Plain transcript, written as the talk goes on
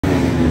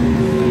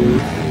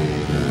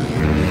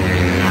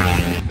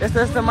यस्तो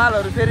यस्तो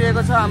मालहरू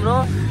फेरिएको छ हाम्रो।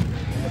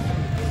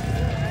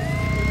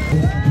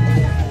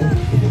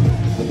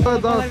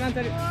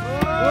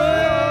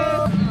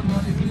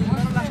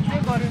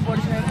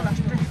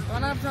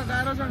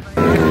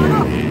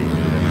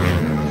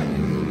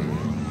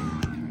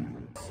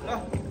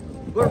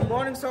 गुड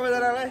मर्निङ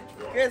सबैजनालाई।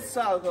 के छ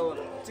हालखबर?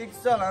 ठिक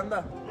छ होला नि त?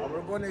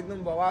 हाम्रो पनि एकदम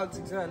बवाल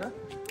ठिक छ होइन।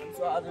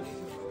 सो आज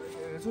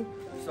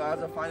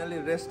आज फाइनली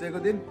रेस्ट डेको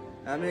दिन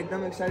हामी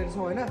एकदम एक्साइटेड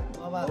छौँ होइन।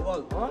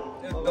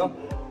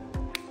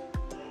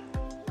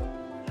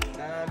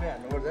 हामी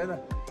हान्नुपर्छ है त।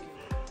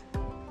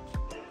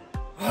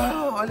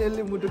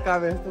 अलिअलि मुटु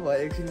कामे जस्तो भयो।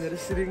 एकछिन मेरो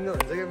सिरिङ्ग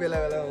हुन्छ क्या बेला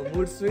बेलामा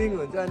मुड स्विङ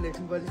हुन्छ अनि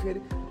एकछिन पछि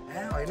फेरि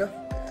होइन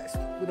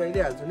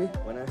कुदाइदिइहाल्छु नि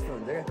भने जस्तो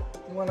हुन्छ क्या।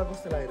 मलाई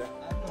कस्तो लाग्यो?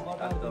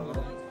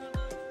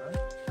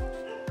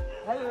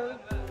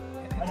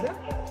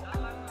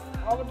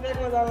 अब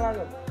ट्रेकमा जानु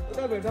लाग्यो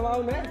उता भेटमा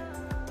आउने।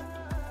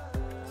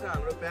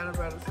 हाम्रो प्यारो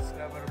प्यारो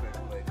सब्सक्राइबर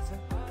भेट्नु भएको छ।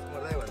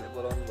 मलाई भन्ने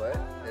बोलाउनु भयो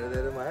धेरै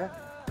धेरै माया।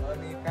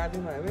 अनि कहाँ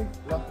थियौँ हामी?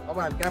 ल अब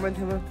हामी कहाँ पनि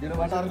थियौँ?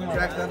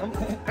 ट्र्याक जानु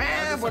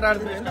कहाँ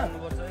बटार्दिउँ होइन।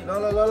 ल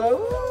ल ल ल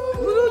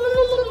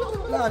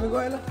ल हामी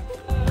गयो ल।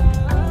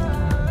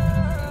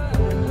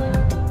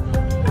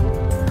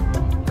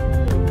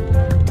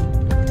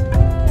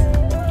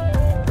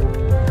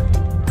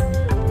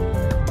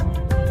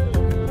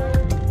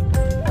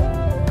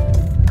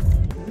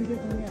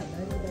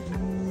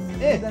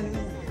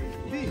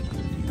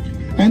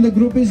 And the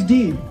group is D.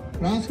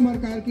 Rajkumar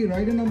Karki,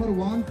 rider number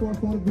 1 for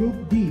group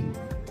D.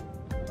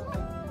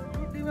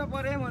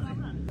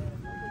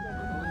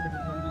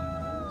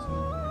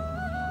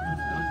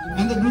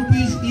 And the group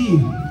is E.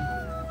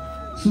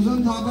 Susan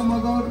Thapa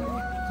Magar,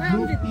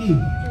 group E.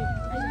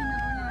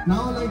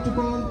 Now I'd like to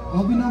call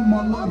Abhinav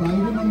Malla,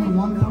 rider number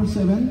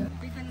 147.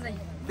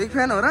 Big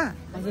fan हो र?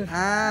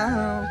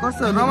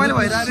 कस्तो रमाइलो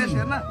भइरहेको छ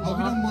हेर्न।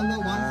 Abhinav Malla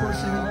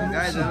 147.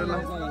 गाइजहरु ल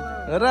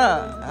र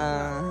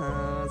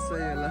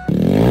सही होला।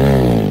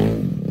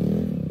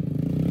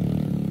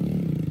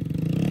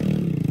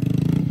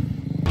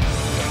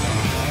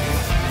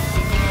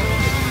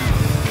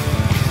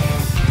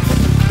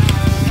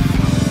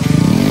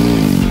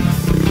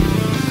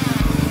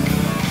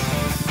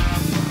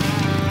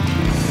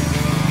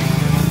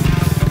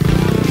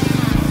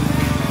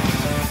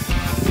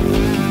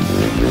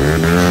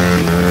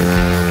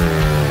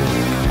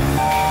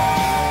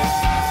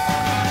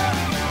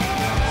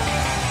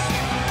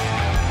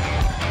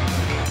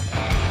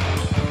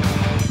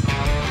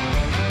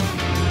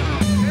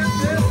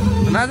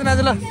 नाच नाच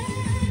ल।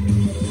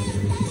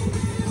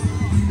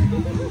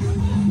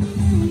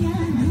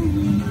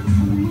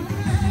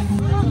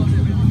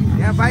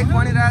 यहाँ बाइक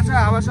बनिरहेछ,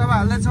 हावा सावा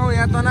हाल्दैछौँ।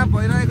 यहाँ तनाव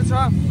भइरहेको छ।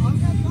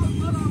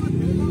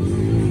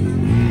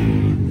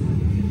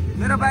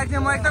 मेरो बाइक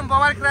चाहिँ म एकदम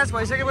बवाल क्रास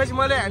भइसकेपछि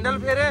मैले ह्यान्डल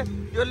फेरेँ,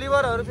 यो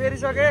लिभरहरू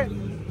फेरिसकेँ।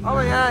 अब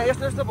यहाँ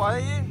यस्तो यस्तो भयो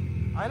यी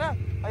होइन।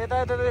 यता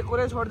यता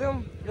कुरै छोडिदिउँ।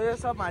 यो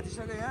सब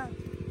भाँचिसक्यो। यहाँ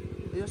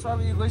यो सब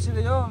यी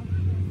गइसक्यो। यो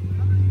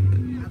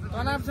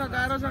तनाव छ,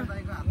 गाह्रो छ।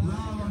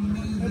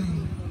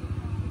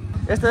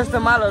 यस्तो यस्तो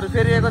मालहरू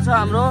फेरिएको छ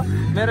हाम्रो।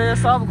 मेरो यो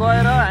सब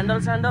गएर ह्यान्डल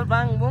स्यान्डल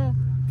बाङ बुङ।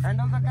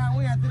 ह्यान्डल त कहाँ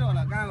यहाँतिर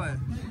होला, कहाँ गयो?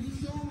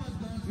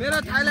 मेरो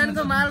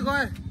थाइल्यान्डको माल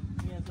गयो।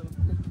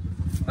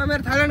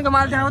 मेरो थाइल्यान्डको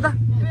माल त्यहाँ हो त।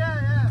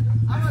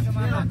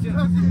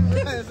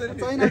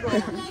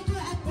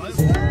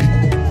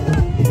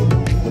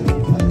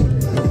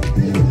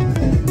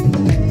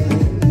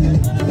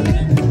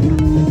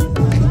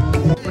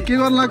 के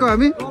गर्नु लाग्यो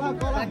हामी?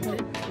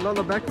 ल ल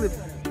ब्याक फ्लिप।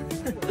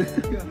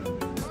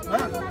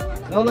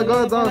 ल ल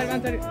गयो 10।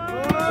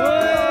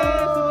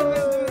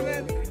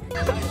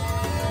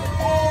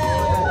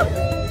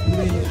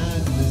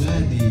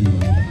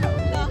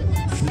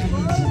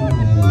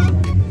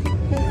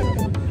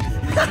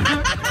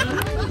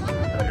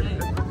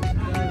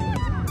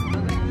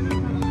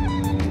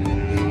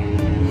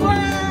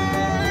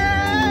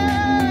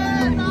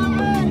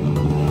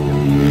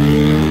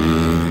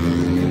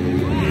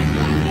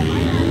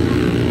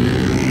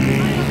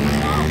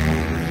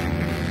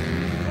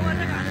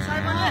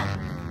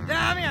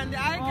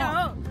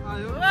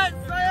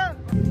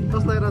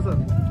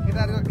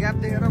 केटाहरूको ग्याप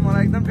देखेर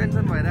मलाई एकदम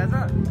टेन्सन भइरहेछ।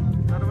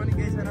 तर पनि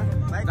केही छैन।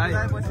 बाइक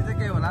कुदाएपछि चाहिँ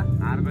के होला?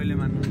 हार कहिले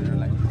मान्नु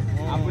मेरोलाई।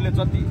 आफूले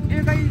जति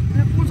दाइ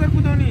पुछर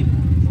कुदाउने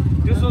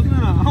त्यो सोच्नु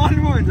न। अनि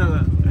हुन्छ त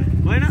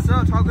होइन। सो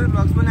ठकुरी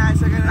भ्लग्स पनि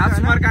आइसकेको छ।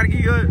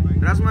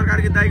 राजकुमार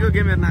कार्की दाइको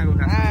गेम हेर्न आएको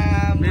खास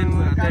मेन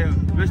कुरा त्यही हो।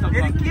 Best of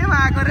lock. केमा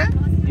आएको रे?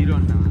 हिरो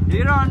होन्डामा।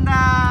 Hero Honda.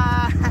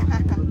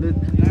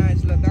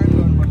 नाइस ल, दामी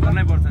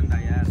गर्नै पर्छ नि त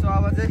यार। सो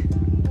अब चाहिँ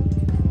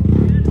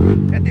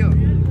यति हो।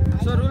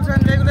 सो रुल्स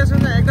एन्ड रेगुलेसन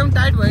चाहिँ एकदम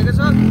टाइट भएको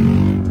छ।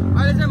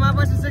 अहिले चाहिँ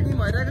मापासी चेकिङ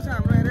भइरहेको छ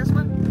हाम्रो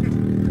एरियामा।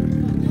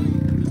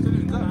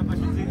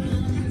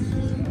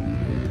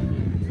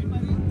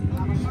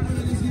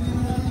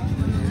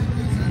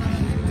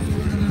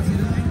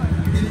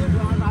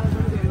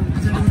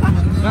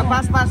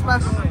 Pass pass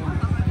pass.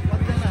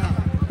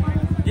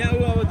 यहाँ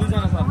अब 2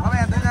 जना छ। अब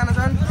यहाँ 2 जना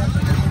छन्।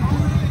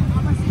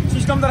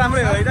 सिस्टम त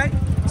राम्रै हो है दाइ।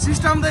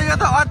 सिस्टम त यो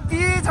त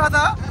अति छ त,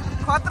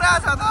 खतरा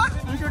छ त।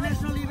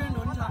 इन्टरनेसनल इभेन्ट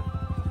हुन्छ।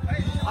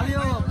 अनि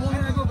यो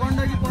पोखराको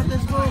गण्डकी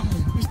प्रदेशको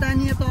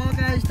स्थानीय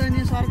तहका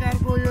स्थानीय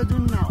सरकारको यो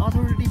जुन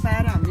अथोरिटी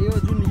पाएर हामीले यो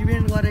जुन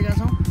इभेन्ट गरेका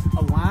छौँ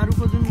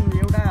उहाँहरूको जुन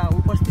एउटा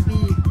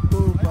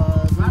उपस्थितिको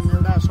जुन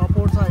एउटा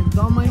सपोर्ट छ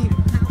एकदमै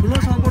ठुलो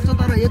सपोर्ट छ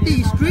तर यति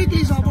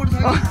स्ट्रिक्टली सपोर्ट छ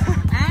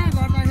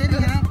गर्दाखेरि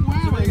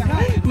यहाँ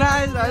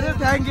हजुर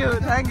थ्याङ्क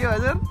यू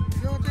हजुर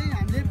यो चाहिँ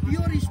हामीले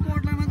प्योर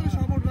स्पोर्टलाई मात्रै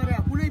सपोर्ट गरेर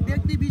कुनै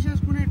व्यक्ति विशेष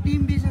कुनै टिम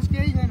विशेष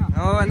केही छैन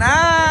हो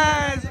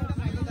नाइस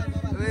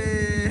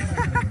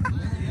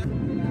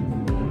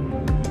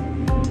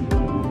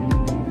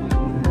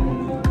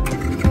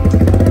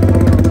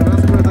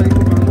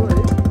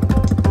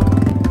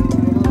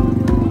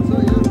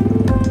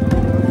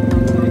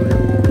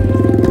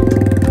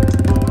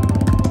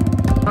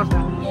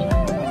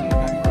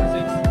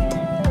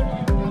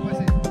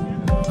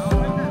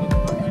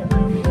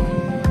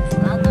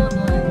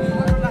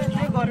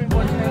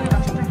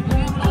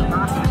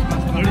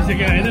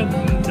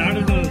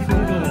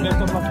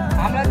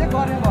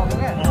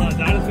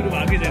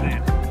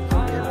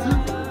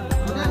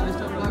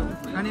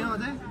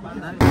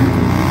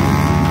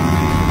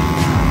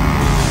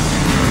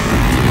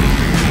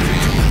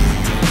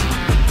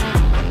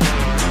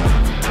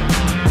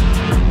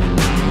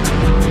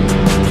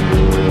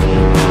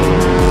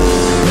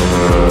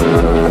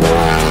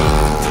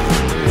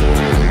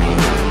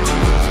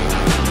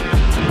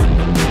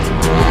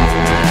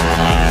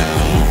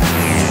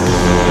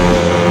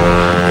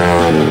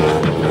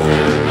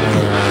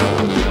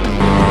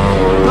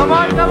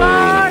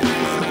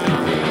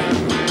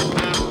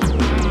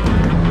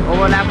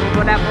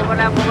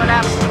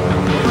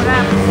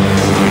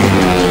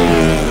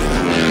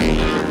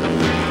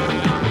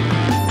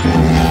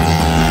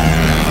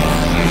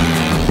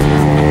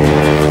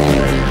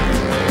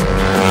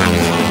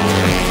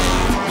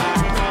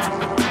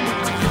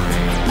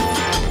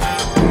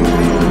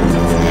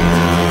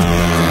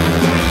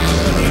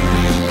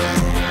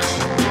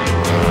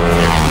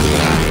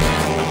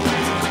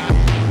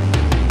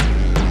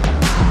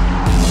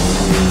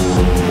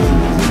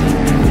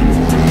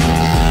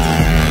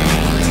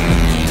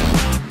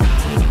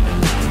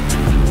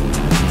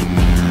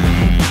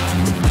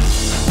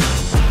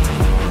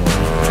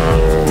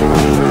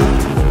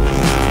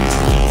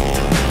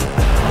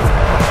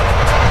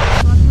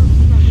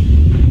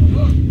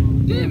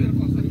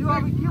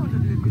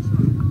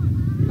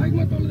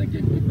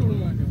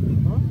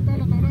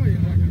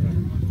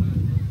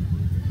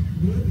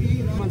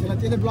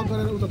ब्लक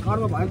गरेर उ त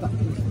थर्डमा भयो त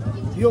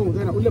यो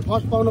हुँदैन उले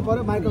फर्स्ट पाउनु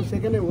पर्यो माइकल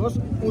सेकेन्डै होस्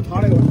उ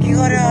थर्डै होस् के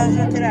गर्यो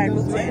तेरो हाइट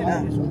बुझ्छ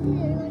हैन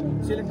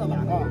सिलेक्ट त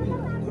भएको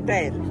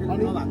खुट्टाहेर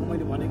अनि भएको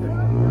मैले भनेको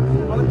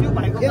अब त्यो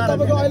भाइको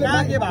तपाईको अहिले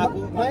के भएको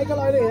माइकल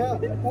अहिले यहाँ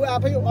उ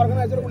आफै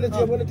अर्गनाइजर उले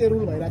जे बोले त्यो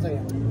रुल भइराछ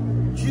यहाँ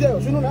सिधै हो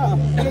सुन्नु न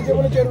उले जे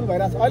बोले त्यो रुल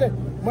भइराछ अहिले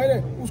मैले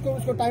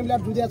उसको टाइम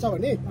ल्याब जुदिया छ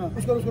भने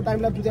उसको टाइम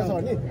ल्याब जुदिया छ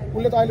भने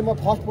उले त अहिले म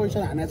फर्स्ट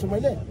पोजिसन हानेको छु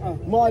मैले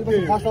म अहिले पनि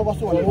फर्स्टमा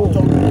बस्छु भनेर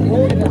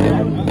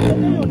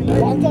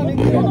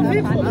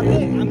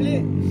हामीले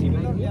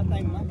सिमिलर ल्याब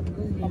टाइममा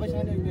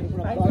तपाईसँग मेरो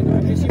कुरा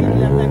सिमिलर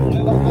ल्याब टाइममा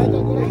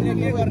के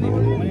गर्ने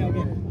भने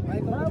ओके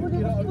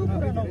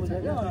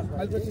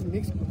अहिले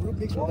मिक्स ग्रुप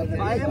मिक्स हुँदा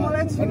अहिले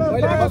मलाई छिनो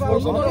मैले फर्स्ट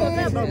पोजिसन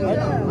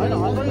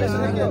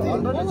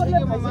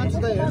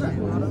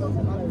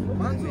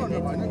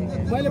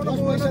मैले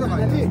फर्स्ट पोजिसन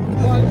हाने थिएँ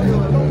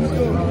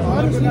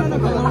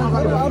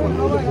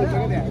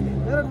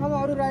मेरो ठाउँमा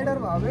अरू राइडर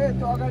भयो भने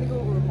त्यो अगाडिको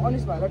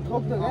अनिस भाइलाई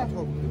ठोक्थ्यो क्या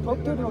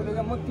ठोक्थ्यो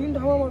क्या म 3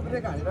 ठाउँमा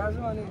ब्रेक हालिरहेको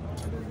छु अनि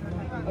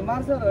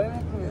मार्छ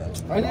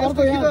होइन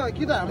अर्को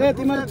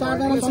तिमीहरू 4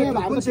 जना सँगै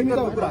भएको तिमी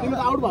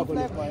त आउट भएको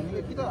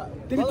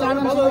तिमी 4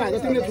 जना सँगै भएको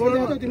तिमीले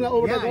छोडिदियो त तिमीलाई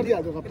ओभरटेक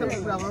गरिदिहाल्छौ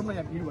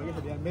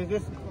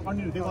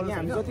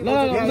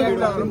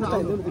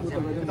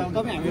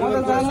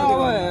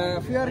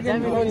फेयर गेम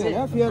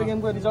फेयर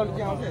गेमको रिजल्ट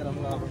के आउँछ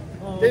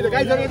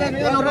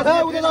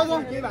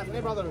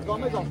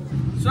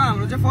सो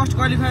हाम्रो चाहिँ फर्स्ट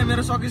क्वालिफाई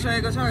मेरो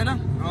सकिसकेको छ होइन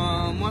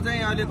म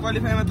चाहिँ अहिले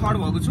क्वालिफाईमा थर्ड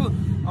भएको छु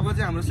अब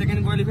चाहिँ हाम्रो सेकेन्ड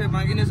क्वालिफाई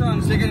बाँकी नै छ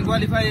अनि सेकेन्ड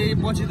क्वालिफाई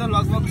पछि त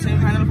लगभग सेमी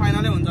फाइनल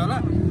फाइनलै हुन्छ होला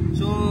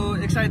सो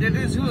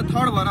एक्साइटेडै छु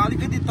थर्ड भएर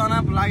अलिकति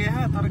तनाव लाग्यो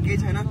तर केही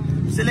छैन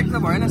सिलेक्ट त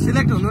भएन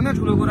सिलेक्ट हुनु नै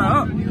ठुलो कुरा हो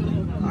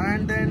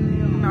एन्ड देन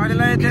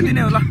अहिलेलाई त्यति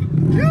नै होला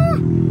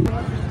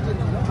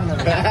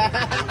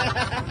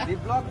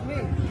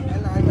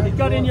He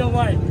got in your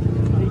way.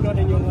 He got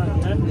in your way,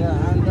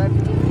 yeah? and that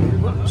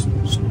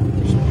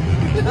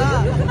Is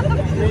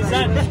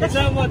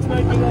that what's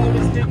making all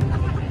this thing?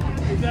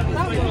 Is that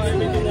what's making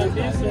everything like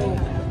this? Or?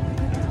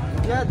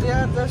 yeah, they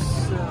are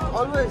just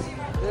always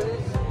there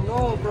is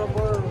no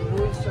proper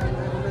rules and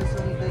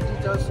regulations. They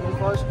teach us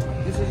first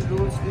this is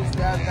rules, this,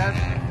 that,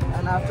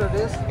 and after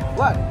this,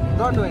 what?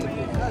 Don't do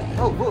anything.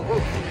 Oh.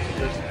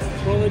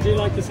 What would you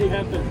like to see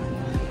happen?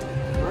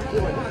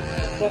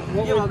 What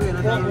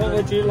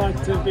would you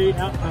like to be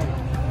outcome?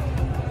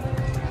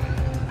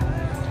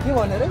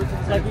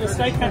 Like a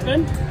mistake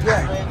happened?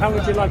 Yeah. How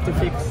would you like to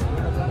fix?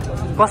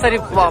 I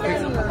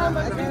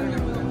can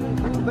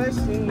do best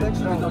in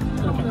next round.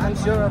 I'm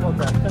sure about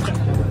that. Okay.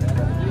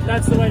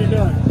 That's the way to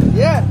do it.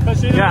 Yeah.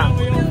 Because you know what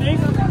we all think?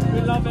 We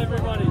love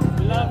everybody.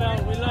 We We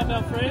love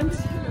our friends.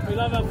 We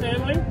love our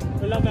family.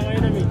 We love our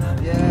enemy.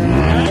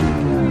 Yeah.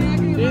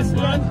 Okay? This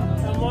one,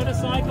 a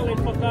motorcycle in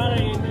POKHARA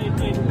in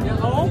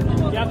Nepal,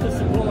 you have to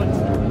support.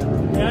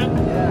 Yeah?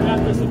 You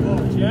have to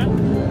support. Yeah.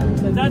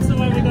 So that's the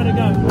way we got to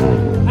go.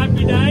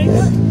 Happy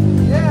days.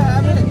 Yeah,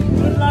 I mean.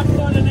 Good luck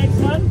for the next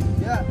one.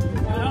 Yeah.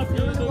 I hope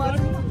you will do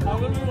good. I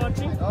will be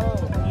watching. Oh.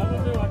 I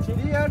will be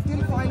watching. We are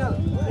till final.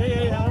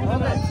 Yeah. I'm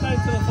going to stay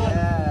to the final.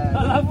 Yeah.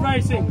 I love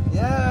racing.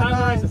 Yeah,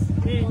 Love nice. races.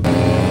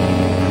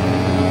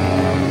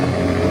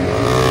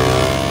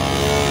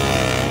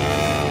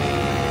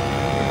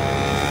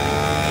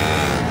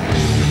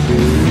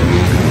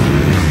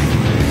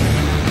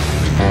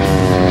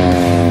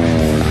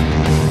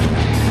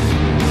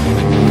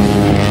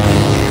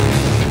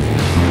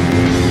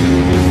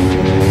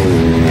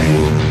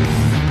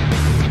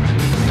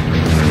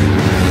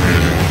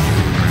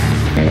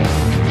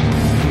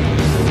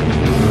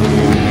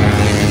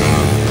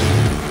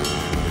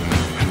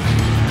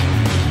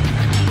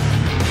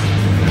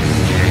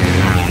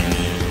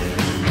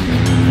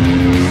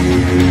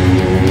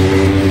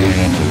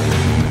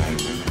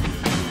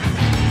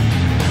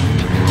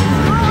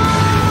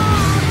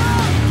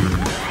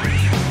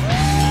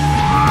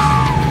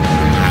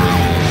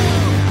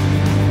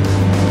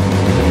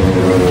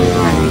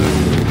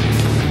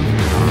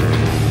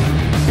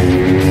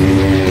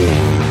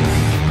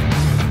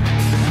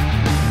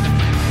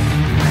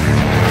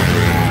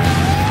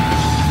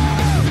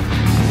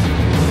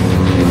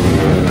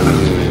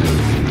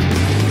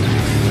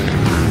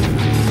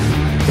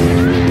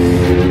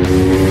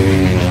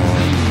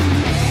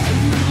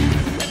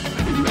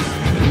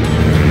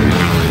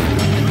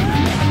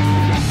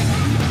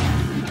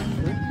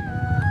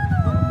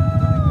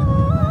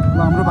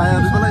 हाम्रो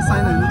भाइहरूको लागि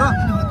sign हेर्नु त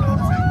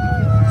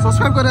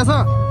subscribe गरेछ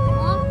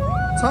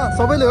छ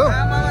सबैले हो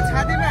आमामा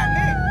छातीमा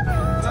हान्ने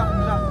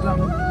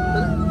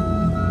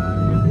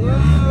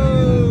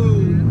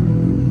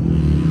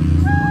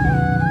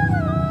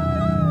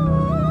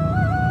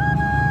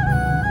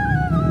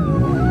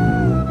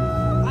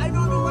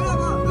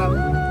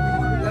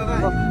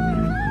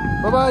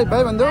बाई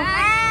बाई भन्देऊ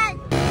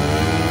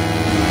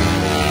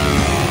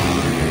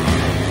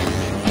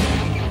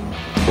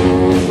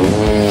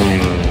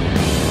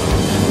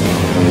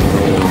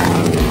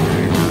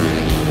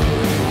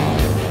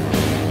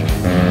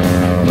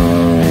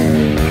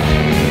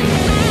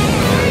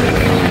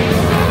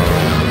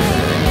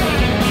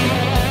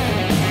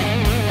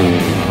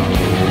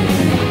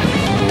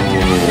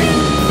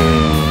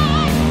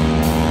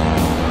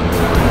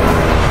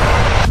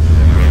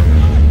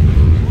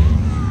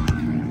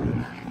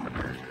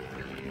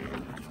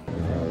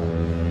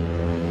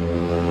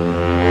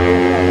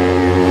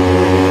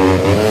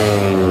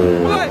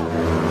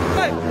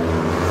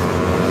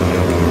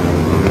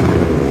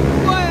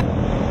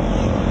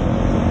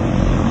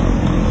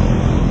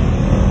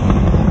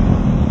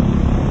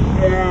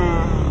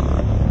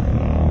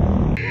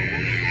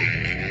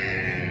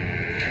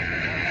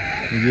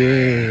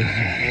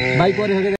बाइक परेको